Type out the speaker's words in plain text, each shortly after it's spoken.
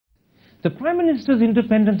The Prime Minister's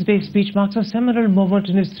Independence Day speech marks a seminal moment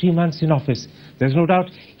in his 3 months in office. There's no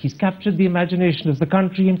doubt he's captured the imagination of the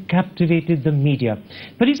country and captivated the media.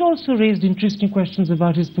 But he's also raised interesting questions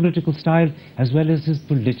about his political style as well as his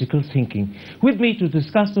political thinking. With me to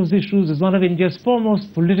discuss those issues is one of India's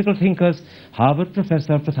foremost political thinkers, Harvard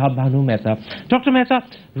Professor Pratap Banu Mehta. Dr. Mehta,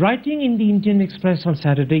 writing in the Indian Express on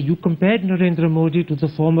Saturday, you compared Narendra Modi to the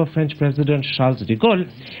former French President Charles de Gaulle,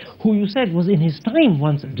 who you said was in his time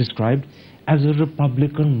once described as a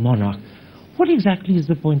Republican monarch. What exactly is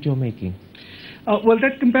the point you're making? Well,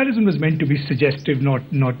 that comparison was meant to be suggestive, not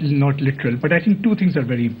literal. But I think two things are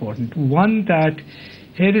very important. One, that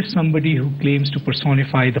here is somebody who claims to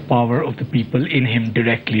personify the power of the people in him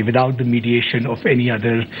directly, without the mediation of any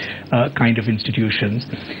other kind of institutions.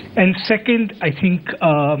 And second, I think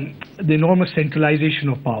the enormous centralization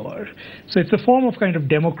of power. So it's a form of kind of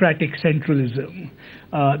democratic centralism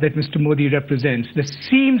that Mr. Modi represents. This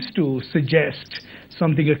seems to suggest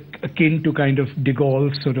something akin to kind of de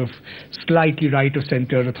Gaulle's sort of slightly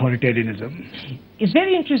right-of-center authoritarianism. It's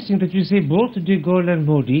very interesting that you say both de Gaulle and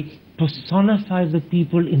Modi personify the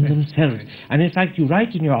people in themselves. And in fact, you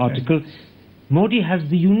write in your article, Modi has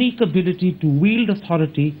the unique ability to wield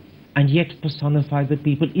authority and yet personify the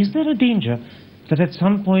people. Is there a danger that at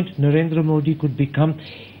some point Narendra Modi could become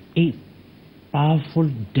a powerful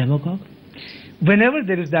demagogue? Whenever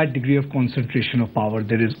there is that degree of concentration of power,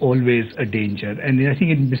 there is always a danger. And I think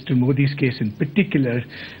in Mr. Modi's case in particular,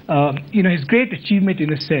 his great achievement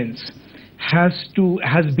in a sense has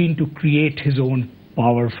been to create his own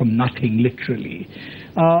power from nothing, literally.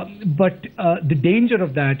 But the danger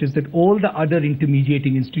of that is that all the other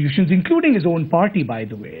intermediating institutions, including his own party, by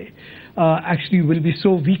the way, actually will be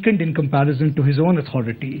so weakened in comparison to his own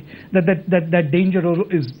authority that danger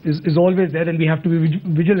is always there, and we have to be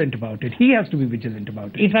vigilant about it. He has to be vigilant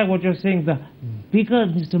about it. In fact, what you're saying, the bigger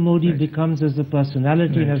Mr. Modi becomes as a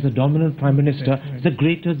personality and as the dominant Prime Minister, the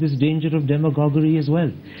greater this danger of demagoguery as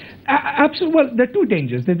well. Absolutely. Well, there are two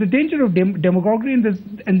dangers. There's the danger of demagoguery,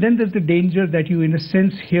 and then there's the danger that you, in a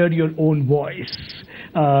sense, hear your own voice.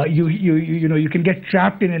 You can get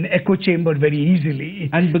trapped in an echo chamber very easily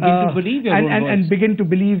and begin to believe your own voice. And begin to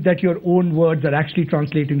believe that your own words are actually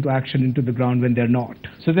translating to action into the ground when they're not.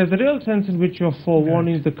 So there's a real sense in which you're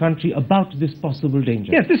forewarning the country about this possible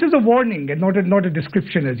danger. Yes, this is a warning and not a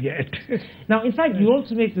description as yet. Now, in fact, you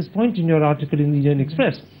also make this point in your article in the Indian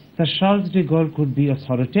Express, that Charles de Gaulle could be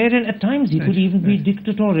authoritarian. At times, he could even be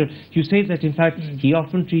dictatorial. You say that, in fact, he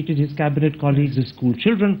often treated his cabinet colleagues as school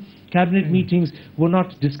children. Cabinet meetings were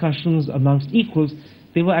not discussions amongst equals.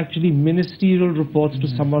 They were actually ministerial reports to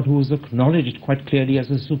someone who was acknowledged quite clearly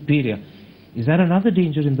as a superior. Is that another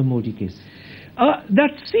danger in the Modi case?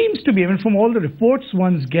 That seems to be, I mean, from all the reports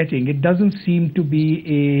one's getting, it doesn't seem to be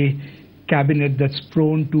a cabinet that's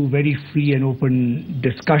prone to very free and open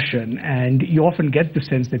discussion, and you often get the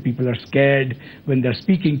sense that people are scared when they're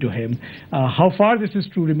speaking to him. How far this is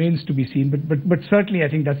true remains to be seen, but certainly I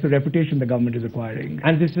think that's the reputation the government is acquiring.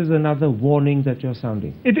 And this is another warning that you're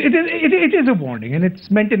sounding. It is a warning, and it's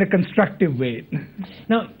meant in a constructive way.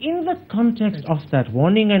 Now, in the context of that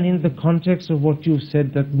warning and in the context of what you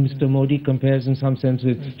said that Mr. Modi compares in some sense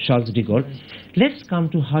with Charles de Gaulle, let's come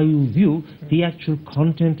to how you view the actual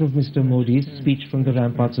content of Mr. Modi's speech from the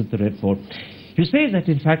ramparts of the Red Fort. You say that,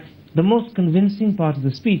 in fact, the most convincing part of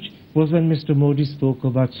the speech was when Mr. Modi spoke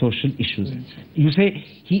about social issues. You say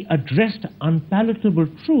he addressed unpalatable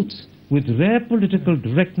truths with rare political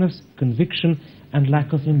directness, conviction, and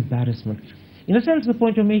lack of embarrassment. In a sense, the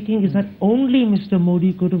point you're making is that only Mr.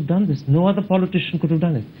 Modi could have done this. No other politician could have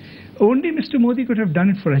done it. Only Mr. Modi could have done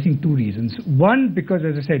it for, I think, two reasons. One, because,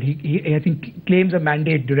 as I said, he I think, claims a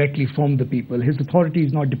mandate directly from the people. His authority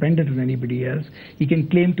is not dependent on anybody else. He can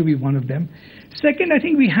claim to be one of them. Second, I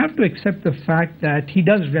think we have to accept the fact that he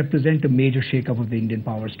does represent a major shake-up of the Indian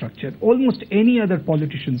power structure. Almost any other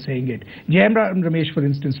politician saying it. Jayam Ramesh, for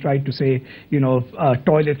instance, tried to say,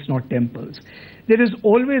 toilets, not temples. There is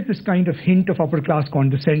always this kind of hint of upper-class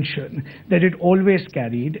condescension that it always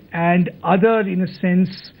carried, and other, in a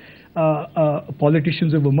sense,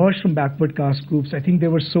 politicians who have emerged from backward caste groups, I think they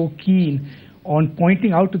were so keen on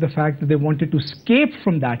pointing out to the fact that they wanted to escape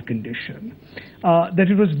from that condition, that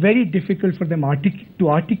it was very difficult for them to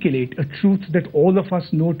articulate a truth that all of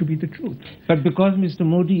us know to be the truth. But because Mr.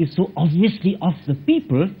 Modi is so obviously of the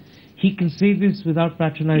people, he can say this without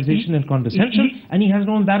patronization and condescension, and he has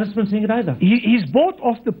no embarrassment saying it either. He's both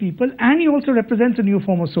of the people, and he also represents a new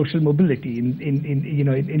form of social mobility.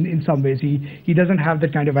 In some ways, he doesn't have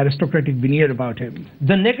that kind of aristocratic veneer about him.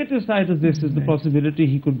 The negative side of this is the possibility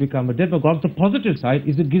he could become a demagogue. The positive side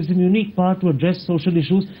is it gives him unique power to address social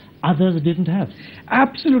issues others didn't have.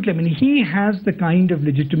 Absolutely. I mean, he has the kind of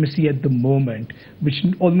legitimacy at the moment which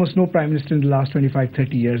almost no prime minister in the last 25,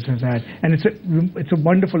 30 years has had. And it's a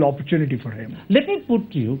wonderful opportunity for him. Let me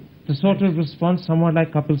put to you the sort of response someone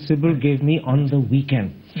like Kapil Sibal gave me on the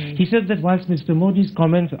weekend. He said that whilst Mr. Modi's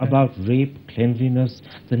comments about rape, cleanliness,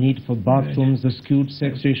 the need for bathrooms, the skewed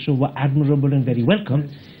sex ratio were admirable and very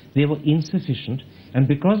welcome, they were insufficient. And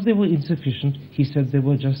because they were insufficient, he said they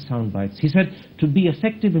were just sound bites. He said to be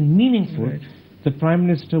effective and meaningful, the Prime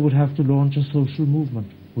Minister would have to launch a social movement.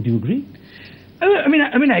 Would you agree? I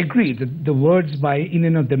mean, I agree that the words by in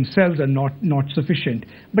and of themselves are not sufficient.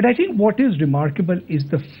 But I think what is remarkable is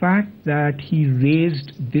the fact that he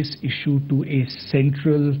raised this issue to a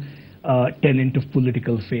central tenet of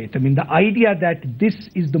political faith. I mean, the idea that this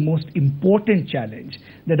is the most important challenge,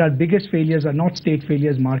 that our biggest failures are not state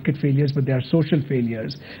failures, market failures, but they are social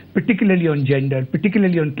failures, particularly on gender,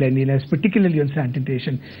 particularly on cleanliness, particularly on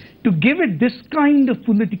sanitation. To give it this kind of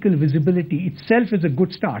political visibility itself is a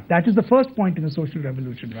good start. That is the first point in the social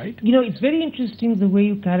revolution, right? You know, it's very interesting the way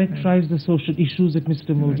you characterize the social issues that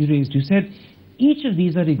Mr. Modi raised. You said each of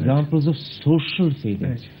these are examples of social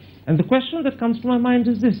failure. And the question that comes to my mind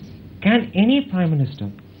is this: can any Prime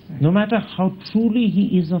Minister, no matter how truly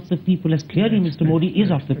he is of the people, as clearly Mr. Modi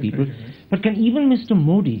is of the people, but can even Mr.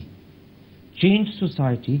 Modi change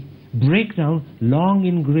society, break down long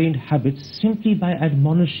ingrained habits simply by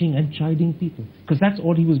admonishing and chiding people? Because that's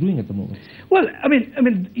all he was doing at the moment. Well, I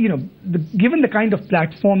mean, you know, given the kind of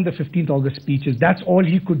platform the 15th August speech is, that's all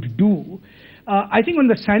he could do. I think on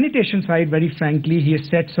the sanitation side, very frankly, he has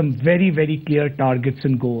set some very, very clear targets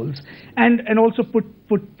and goals, and also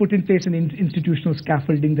put in place an institutional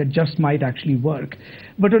scaffolding that just might actually work.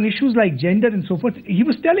 But on issues like gender and so forth, he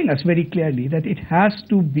was telling us very clearly that it has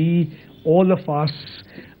to be all of us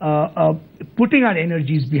putting our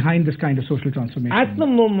energies behind this kind of social transformation. At the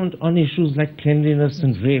moment, on issues like cleanliness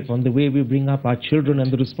and rape, on the way we bring up our children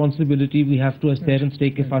and the responsibility we have to as parents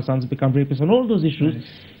take if our sons become rapists, on all those issues,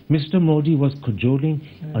 Mr. Modi was cajoling,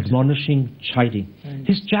 admonishing, chiding.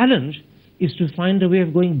 His challenge is to find a way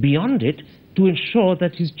of going beyond it to ensure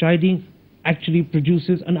that his chiding actually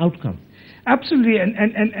produces an outcome. Absolutely,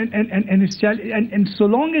 and so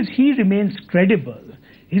long as he remains credible,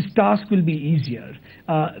 his task will be easier.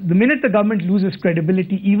 The minute the government loses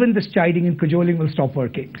credibility, even this chiding and cajoling will stop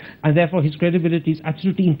working. And therefore his credibility is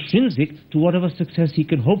absolutely intrinsic to whatever success he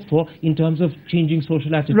can hope for in terms of changing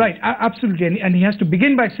social attitudes. Right, absolutely. And he has to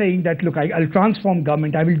begin by saying that, look, I'll transform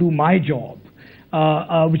government, I will do my job.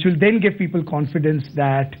 Which will then give people confidence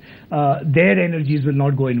that their energies will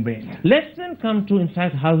not go in vain. Let's then come to, in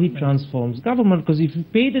fact, how he transforms government, because if you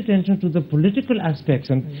paid attention to the political aspects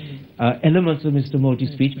and elements of Mr.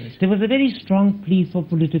 Modi's speech, there was a very strong plea for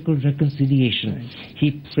political reconciliation.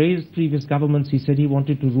 He praised previous governments. He said he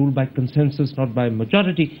wanted to rule by consensus, not by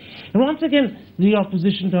majority. And once again, the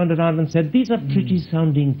opposition turned around and said, these are pretty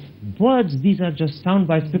sounding words, these are just sound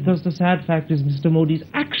bites, because the sad fact is Mr. Modi's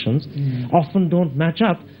actions often don't match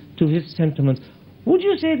up to his sentiments. Would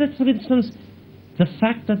you say that, for instance, the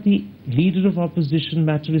fact that the leader of opposition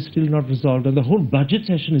matter is still not resolved and the whole budget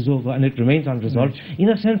session is over and it remains unresolved, in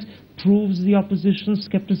a sense, proves the opposition's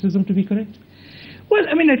skepticism to be correct? Well,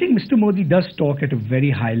 I mean, I think Mr. Modi does talk at a very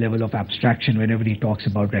high level of abstraction whenever he talks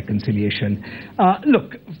about reconciliation.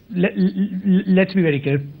 Look, let's be very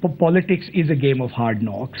clear. Politics is a game of hard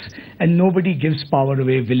knocks, and nobody gives power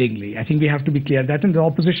away willingly. I think we have to be clear that, and the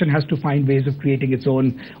opposition has to find ways of creating its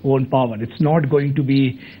own power. It's not going to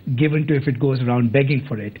be given to if it goes around begging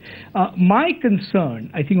for it. My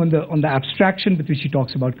concern, I think, on the abstraction with which he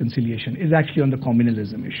talks about conciliation is actually on the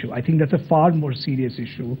communalism issue. I think that's a far more serious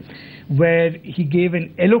issue, where he gave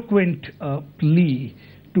an eloquent plea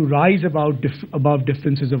to rise above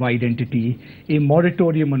differences of identity, a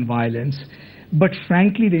moratorium on violence, but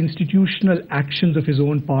frankly the institutional actions of his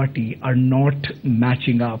own party are not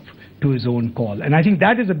matching up to his own call. And I think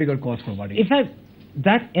that is a bigger cause for worry. In fact,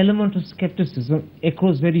 that element of skepticism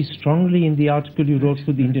echoes very strongly in the article you wrote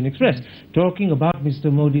for the Indian Express, talking about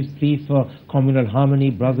Mr. Modi's plea for communal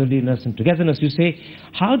harmony, brotherliness and togetherness. You say,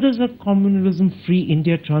 how does a communalism-free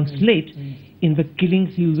India translate in the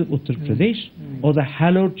killing fields of Uttar Pradesh or the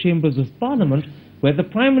hallowed chambers of Parliament, where the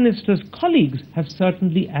Prime Minister's colleagues have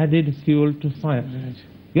certainly added fuel to fire?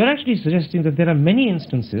 You're actually suggesting that there are many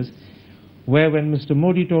instances where when Mr.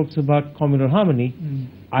 Modi talks about communal harmony,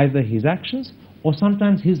 either his actions or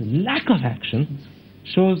sometimes his lack of action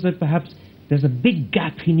shows that perhaps there's a big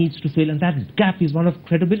gap he needs to fill, and that gap is one of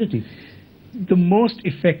credibility. The most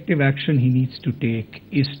effective action he needs to take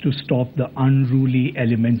is to stop the unruly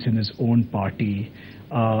elements in his own party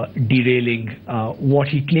derailing what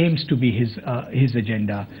he claims to be his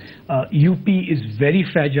agenda. UP is very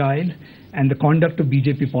fragile, and the conduct of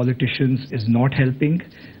BJP politicians is not helping.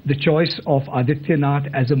 The choice of Adityanath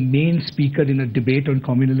as a main speaker in a debate on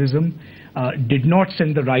communalism did not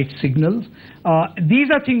send the right signal. These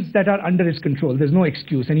are things that are under his control. There's no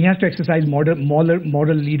excuse, and he has to exercise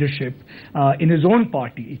moral leadership in his own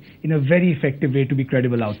party in a very effective way to be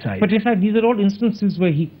credible outside. But in fact, these are all instances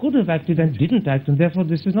where he could have acted and didn't act, and therefore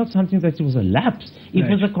this is not something that was a lapse. It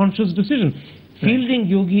was a conscious decision. Fielding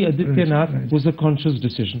Yogi Adityanath was a conscious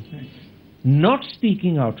decision. Not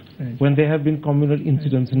speaking out when there have been communal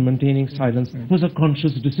incidents and maintaining silence was a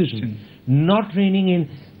conscious decision. Not reining in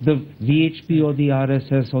the VHP or the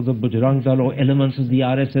RSS or the Bajrang Dal or elements of the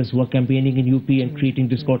RSS who are campaigning in UP and creating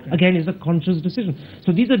discord, again, is a conscious decision.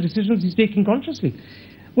 So these are decisions he's taking consciously.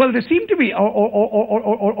 Well, there seem to be,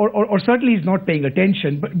 or certainly he's not paying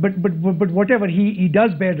attention, but whatever, he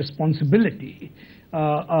does bear responsibility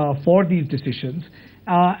for these decisions.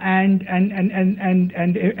 And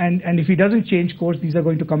if he doesn't change course, these are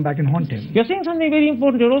going to come back and haunt him. You're saying something very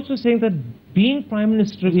important. You're also saying that being Prime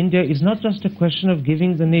Minister of India is not just a question of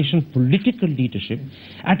giving the nation political leadership.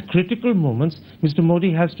 At critical moments, Mr.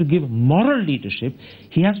 Modi has to give moral leadership.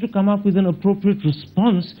 He has to come up with an appropriate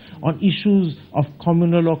response on issues of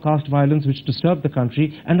communal or caste violence which disturb the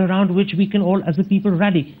country and around which we can all, as a people,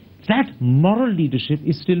 rally. That moral leadership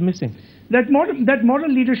is still missing. That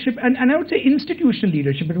moral leadership, and I would say institutional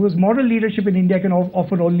leadership, because moral leadership in India can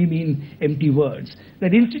often only mean empty words.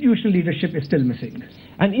 That institutional leadership is still missing.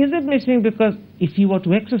 And is it missing because if he were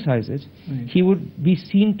to exercise it, he would be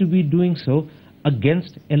seen to be doing so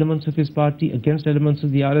against elements of his party, against elements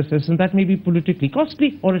of the RSS, and that may be politically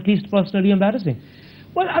costly or at least personally embarrassing.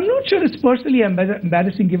 Well, I'm not sure it's personally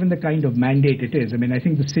embarrassing given the kind of mandate it is. I mean, I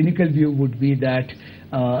think the cynical view would be that,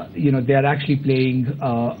 they are actually playing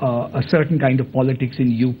a certain kind of politics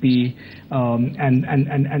in UP,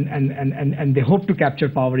 and they hope to capture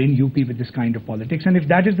power in UP with this kind of politics. And if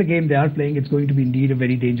that is the game they are playing, it's going to be indeed a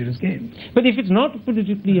very dangerous game. But if it's not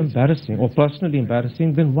politically embarrassing or personally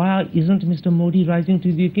embarrassing, then why isn't Mr. Modi rising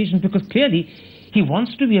to the occasion? Because clearly he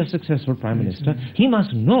wants to be a successful Prime Minister. He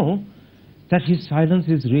must know that his silence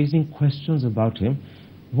is raising questions about him.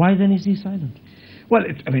 Why then is he silent? Well,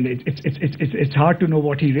 it's hard to know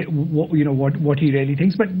what he really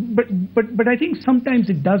thinks. But I think sometimes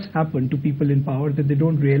it does happen to people in power that they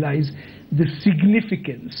don't realize the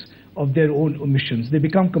significance of their own omissions. They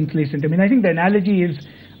become complacent. I mean, I think the analogy is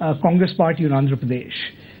Congress Party in Andhra Pradesh,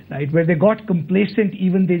 right, where they got complacent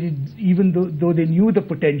even though they knew the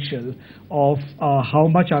potential of how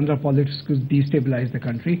much Andhra politics could destabilize the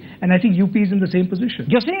country. And I think UP is in the same position.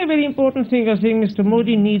 You're saying a very important thing. You're saying Mr.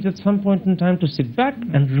 Modi needs at some point in time to sit back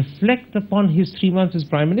and reflect upon his 3 months as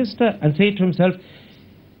Prime Minister and say to himself,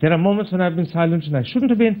 there are moments when I've been silent and I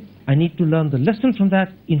shouldn't have been. I need to learn the lesson from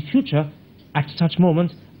that. In future, at such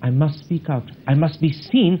moments, I must speak out. I must be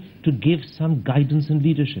seen to give some guidance and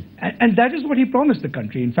leadership. And that is what he promised the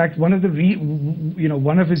country. In fact, one of his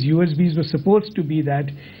USBs was supposed to be that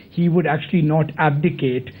he would actually not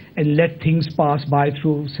abdicate and let things pass by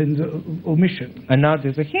through sins of omission. And now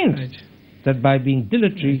there's a hint that by being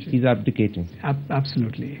dilatory, he's abdicating.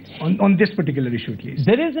 Absolutely. On this particular issue, at least.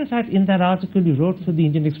 There is, in fact, in that article you wrote for the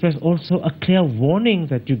Indian Express, also a clear warning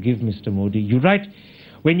that you give Mr. Modi. You write,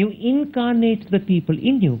 when you incarnate the people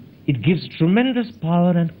in you, it gives tremendous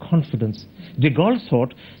power and confidence. De Gaulle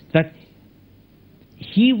thought that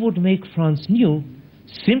he would make France new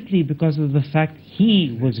simply because of the fact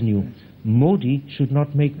he was new. Modi should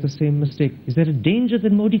not make the same mistake. Is there a danger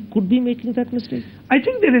that Modi could be making that mistake? I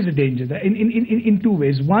think there is a danger in two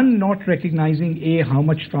ways. One, not recognizing how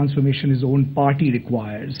much transformation his own party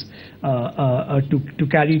requires to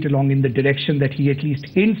carry it along in the direction that he at least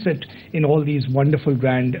hints at in all these wonderful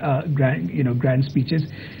grand speeches.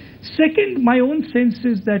 Second, my own sense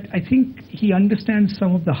is that I think he understands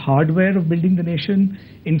some of the hardware of building the nation,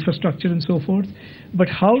 infrastructure and so forth, but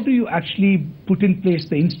how do you actually put in place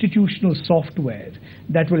the institutional software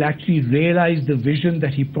that will actually realize the vision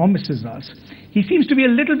that he promises us? He seems to be a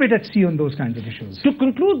little bit at sea on those kinds of issues. To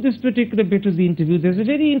conclude this particular bit of the interview, there's a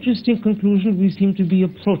very interesting conclusion we seem to be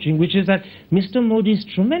approaching, which is that Mr. Modi's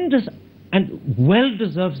tremendous and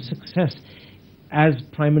well-deserved success as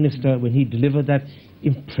Prime Minister when he delivered that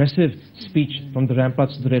impressive speech from the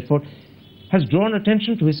ramparts of the Red Fort has drawn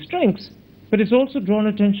attention to his strengths, but it's also drawn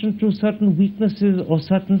attention to certain weaknesses or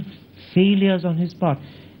certain failures on his part.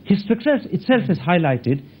 His success itself has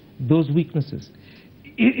highlighted those weaknesses.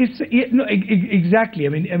 Exactly. I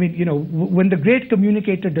mean, you know, when the great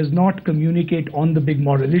communicator does not communicate on the big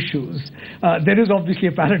moral issues, there is obviously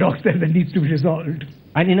a paradox there that needs to be resolved.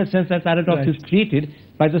 And in a sense, that paradox is created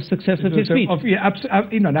by the success of his speech.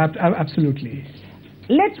 Absolutely.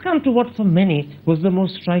 Let's come to what for many was the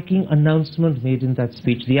most striking announcement made in that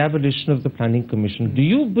speech, the abolition of the Planning Commission. Do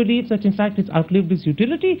you believe that, in fact, it's outlived its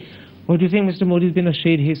utility, or do you think Mr. Modi has been a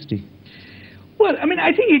shade hasty? Well, I mean,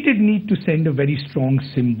 I think he did need to send a very strong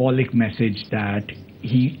symbolic message that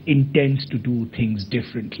he intends to do things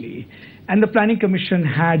differently. And the Planning Commission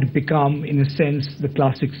had become, in a sense, the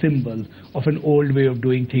classic symbol of an old way of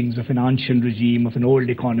doing things, of an ancient regime, of an old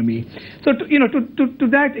economy. So, to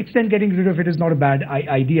that extent, getting rid of it is not a bad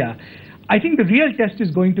idea. I think the real test is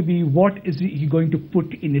going to be what is he going to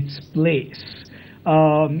put in its place.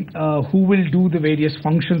 Who will do the various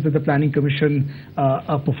functions that the Planning Commission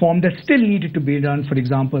perform that still needed to be done. For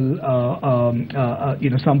example,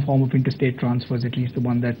 some form of interstate transfers, at least the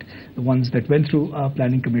ones that went through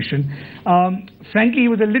Planning Commission. Frankly, he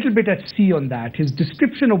was a little bit at sea on that. His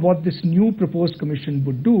description of what this new proposed commission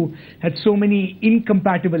would do had so many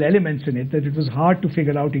incompatible elements in it that it was hard to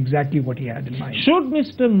figure out exactly what he had in mind. Should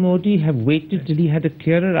Mr. Modi have waited till he had a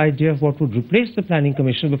clearer idea of what would replace the Planning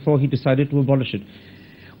Commission before he decided to abolish it?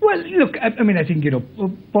 Well, look, I mean, I think,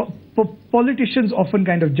 politicians often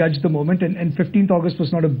kind of judge the moment, and 15th August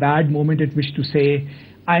was not a bad moment at which to say,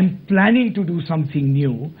 I'm planning to do something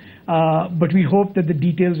new, but we hope that the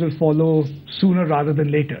details will follow sooner rather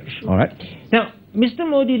than later. All right. Now, Mr.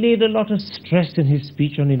 Modi laid a lot of stress in his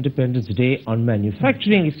speech on Independence Day on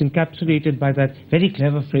manufacturing. It's encapsulated by that very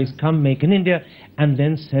clever phrase, come make in India, and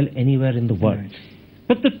then sell anywhere in the world. Right.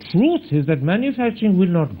 But the truth is that manufacturing will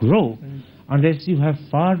not grow unless you have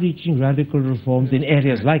far-reaching radical reforms in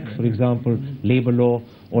areas like, for example, labor law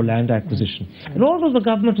or land acquisition. And although the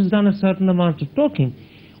government has done a certain amount of talking,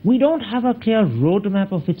 we don't have a clear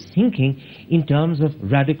roadmap of its thinking in terms of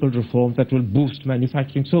radical reforms that will boost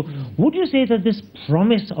manufacturing. So would you say that this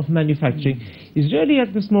promise of manufacturing is really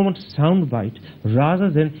at this moment soundbite rather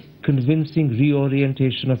than convincing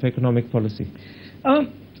reorientation of economic policy?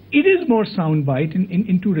 It is more soundbite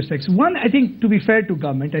in two respects. One, I think, to be fair to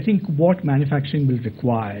government, I think what manufacturing will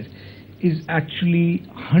require is actually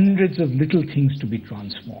hundreds of little things to be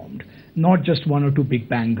transformed, not just one or two big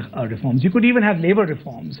bang reforms. You could even have labor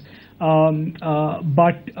reforms.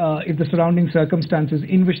 But if the surrounding circumstances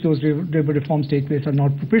in which those labor reforms take place are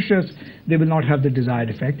not propitious, they will not have the desired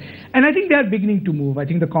effect. And I think they are beginning to move. I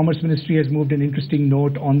think the Commerce Ministry has moved an interesting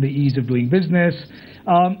note on the ease of doing business.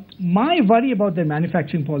 My worry about their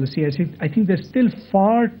manufacturing policy, I think there's still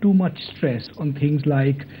far too much stress on things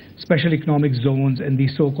like special economic zones and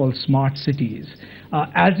these so-called smart cities,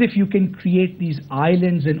 as if you can create these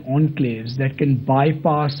islands and enclaves that can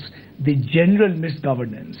bypass the general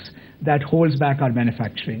misgovernance that holds back our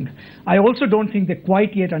manufacturing. I also don't think they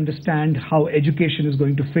quite yet understand how education is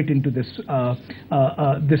going to fit into this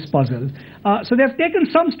this puzzle. So they've taken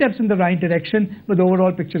some steps in the right direction, but the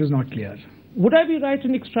overall picture is not clear. Would I be right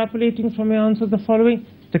in extrapolating from your answer the following?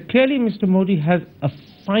 That clearly Mr. Modi has a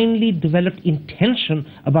finely developed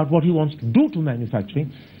intention about what he wants to do to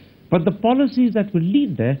manufacturing, but the policies that will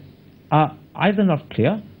lead there are either not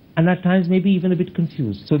clear and at times maybe even a bit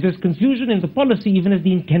confused. So there's confusion in the policy even if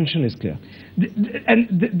the intention is clear.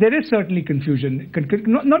 There is certainly confusion.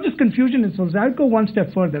 Not just confusion in itself. I'll go one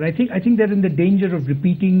step further. I think they're in the danger of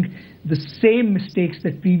repeating the same mistakes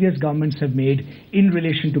that previous governments have made in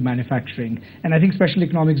relation to manufacturing. And I think special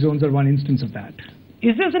economic zones are one instance of that.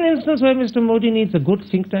 Is this an instance where Mr. Modi needs a good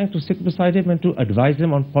think tank to sit beside him and to advise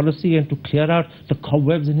him on policy and to clear out the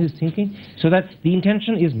cobwebs in his thinking so that the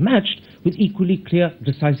intention is matched with equally clear,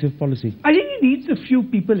 decisive policy? I think he needs a few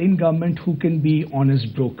people in government who can be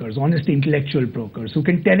honest brokers, honest intellectual brokers, who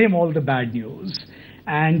can tell him all the bad news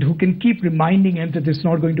and who can keep reminding him that it's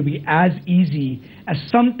not going to be as easy as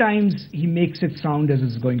sometimes he makes it sound as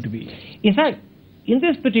it's going to be. In fact, in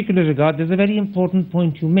this particular regard, there's a very important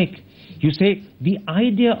point you make. You say the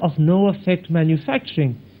idea of no-effect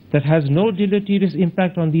manufacturing that has no deleterious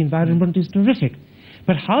impact on the environment is terrific.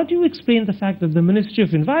 But how do you explain the fact that the Ministry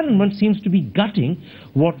of Environment seems to be gutting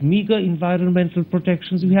what meager environmental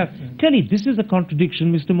protections we have? Clearly, this is a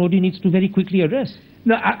contradiction Mr. Modi needs to very quickly address.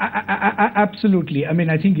 No, absolutely. I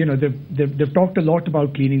mean, I think, they've talked a lot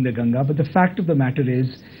about cleaning the Ganga, but the fact of the matter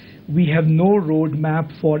is we have no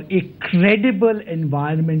roadmap for a credible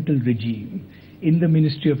environmental regime in the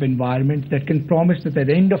Ministry of Environment that can promise that at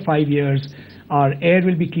the end of 5 years, our air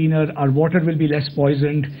will be cleaner, our water will be less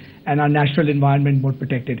poisoned, and our natural environment more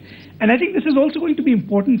protected. And I think this is also going to be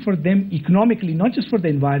important for them economically, not just for the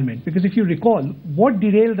environment, because if you recall, what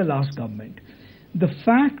derailed the last government? the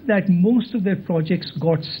fact that most of their projects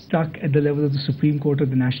got stuck at the level of the Supreme Court or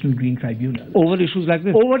the National Green Tribunal. Over issues like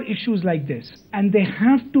this? Over issues like this. And they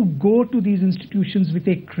have to go to these institutions with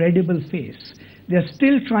a credible face. They're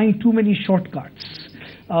still trying too many shortcuts.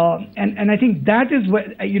 And I think that is where,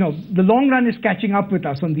 the long run is catching up with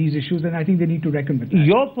us on these issues, and I think they need to reckon with that.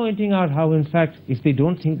 You're pointing out how, in fact, if they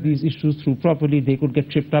don't think these issues through properly, they could get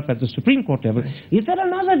tripped up at the Supreme Court level. Is there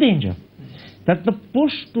another danger? That the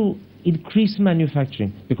push to increase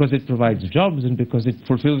manufacturing, because it provides jobs and because it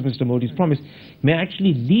fulfills Mr. Modi's promise, may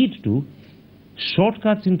actually lead to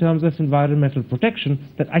shortcuts in terms of environmental protection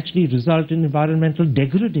that actually result in environmental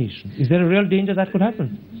degradation. Is there a real danger that could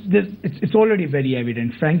happen? It's already very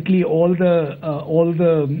evident. Frankly, all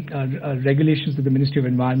the regulations that the Ministry of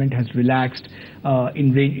Environment has relaxed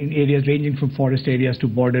in areas ranging from forest areas to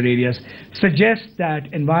border areas suggest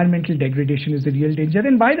that environmental degradation is a real danger.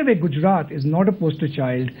 And by the way, Gujarat is not a poster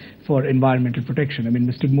child for environmental protection. I mean,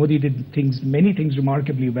 Mr. Modi did many things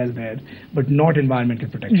remarkably well there, but not environmental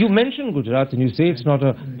protection. You mentioned Gujarat and you say it's not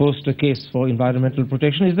a poster case for environmental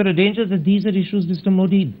protection. Is there a danger that these are issues Mr.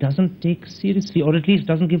 Modi doesn't take seriously, or at least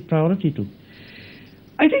doesn't give priority to?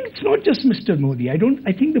 I think it's not just Mr. Modi. I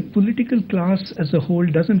think the political class as a whole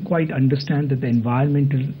doesn't quite understand that the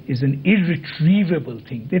environmental is an irretrievable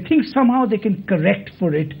thing. They think somehow they can correct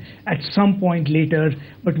for it at some point later,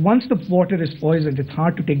 but once the water is poisoned, it's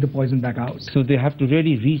hard to take the poison back out. So they have to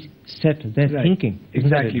really reset their thinking.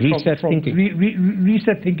 Exactly. Reset thinking.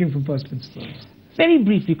 Reset thinking from first principles. Very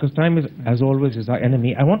briefly, because time is, as always, is our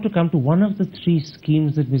enemy, I want to come to one of the three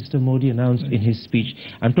schemes that Mr. Modi announced in his speech.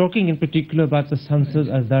 I'm talking in particular about the Sansad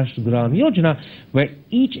Adarsh Gram Yojana, where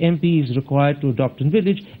each MP is required to adopt a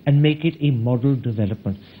village and make it a model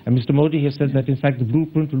development. And Mr. Modi has said that, in fact, the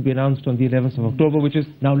blueprint will be announced on the 11th of October, which is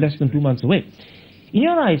now less than 2 months away. In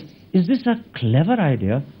your eyes, is this a clever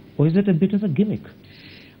idea, or is it a bit of a gimmick?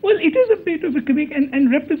 Well, it is a bit of a gimmick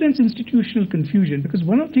and represents institutional confusion, because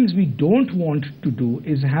one of the things we don't want to do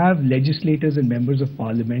is have legislators and members of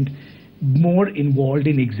parliament more involved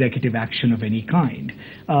in executive action of any kind.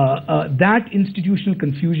 That institutional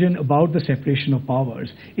confusion about the separation of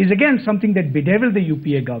powers is again something that bedeviled the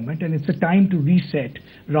UPA government, and it's a time to reset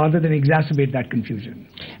rather than exacerbate that confusion.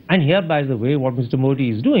 And here, by the way, what Mr.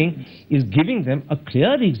 Modi is doing is giving them a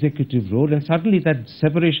clear executive role, and suddenly that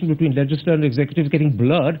separation between legislature and executive is getting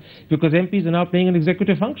blurred because MPs are now playing an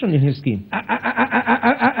executive function in his scheme.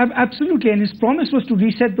 Absolutely, and his promise was to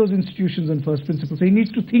reset those institutions on first principles. So he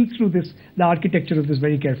needs to think through the architecture of this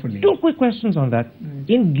very carefully. Two quick questions on that.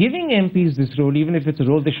 In giving MPs this role, even if it's a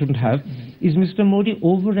role they shouldn't have, is Mr. Modi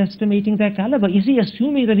overestimating their caliber? Is he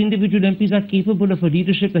assuming that individual MPs are capable of a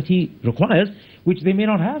leadership that he requires, which they may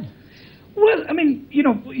not have? Well, I mean,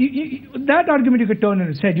 that argument you could turn on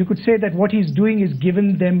its head. You could say that what he's doing is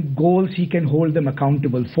giving them goals he can hold them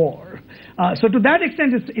accountable for. So to that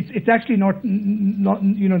extent, it's actually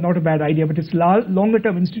not a bad idea, but its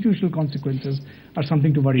longer-term institutional consequences are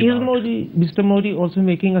something to worry about. Is Mr. Modi also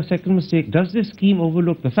making a second mistake? Does this scheme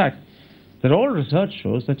overlook the fact that all research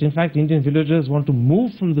shows that, in fact, Indian villagers want to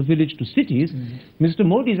move from the village to cities? Mr.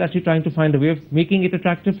 Modi is actually trying to find a way of making it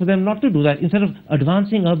attractive for them not to do that. Instead of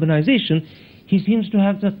advancing urbanization, he seems to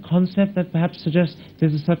have the concept that perhaps suggests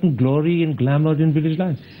there's a certain glory and glamour in village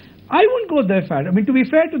life. I won't go there far. I mean, to be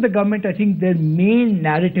fair to the government, I think their main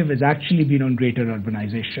narrative has actually been on greater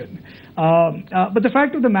urbanization. But the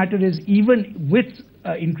fact of the matter is, even with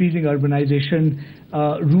increasing urbanization,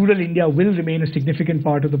 rural India will remain a significant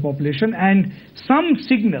part of the population, and some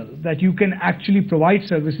signal that you can actually provide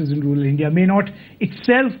services in rural India may not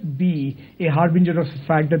itself be a harbinger of the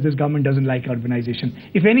fact that this government doesn't like urbanization.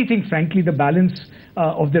 If anything, frankly, the balance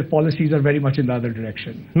of their policies are very much in the other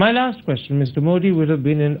direction. My last question, Mr. Modi will have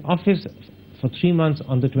been in office for 3 months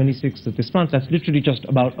on the 26th of this month. That's literally just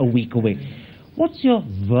about a week away. What's your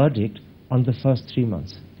verdict on the first 3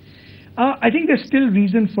 months? I think there's still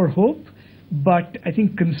reason for hope, but I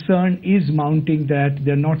think concern is mounting that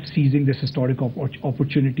they're not seizing this historic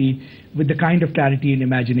opportunity with the kind of clarity and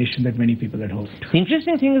imagination that many people had hoped. The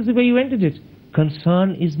interesting thing is the way you ended it.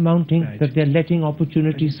 Concern is mounting that they're letting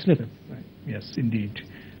opportunities slip. Right. Yes, indeed.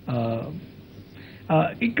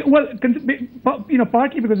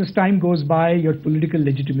 Partly because as time goes by, your political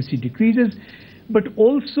legitimacy decreases, but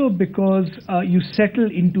also because you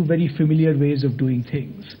settle into very familiar ways of doing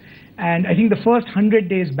things. And I think the first 100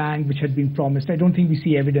 days bang, which had been promised, I don't think we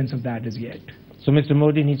see evidence of that as yet. So Mr.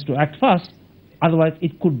 Modi needs to act fast, otherwise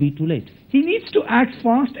it could be too late. He needs to act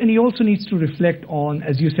fast, and he also needs to reflect on,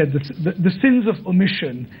 as you said, the sins of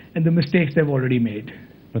omission and the mistakes they've already made.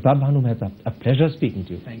 Pratap Banu Mehta, a pleasure speaking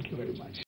to you. Thank you very much.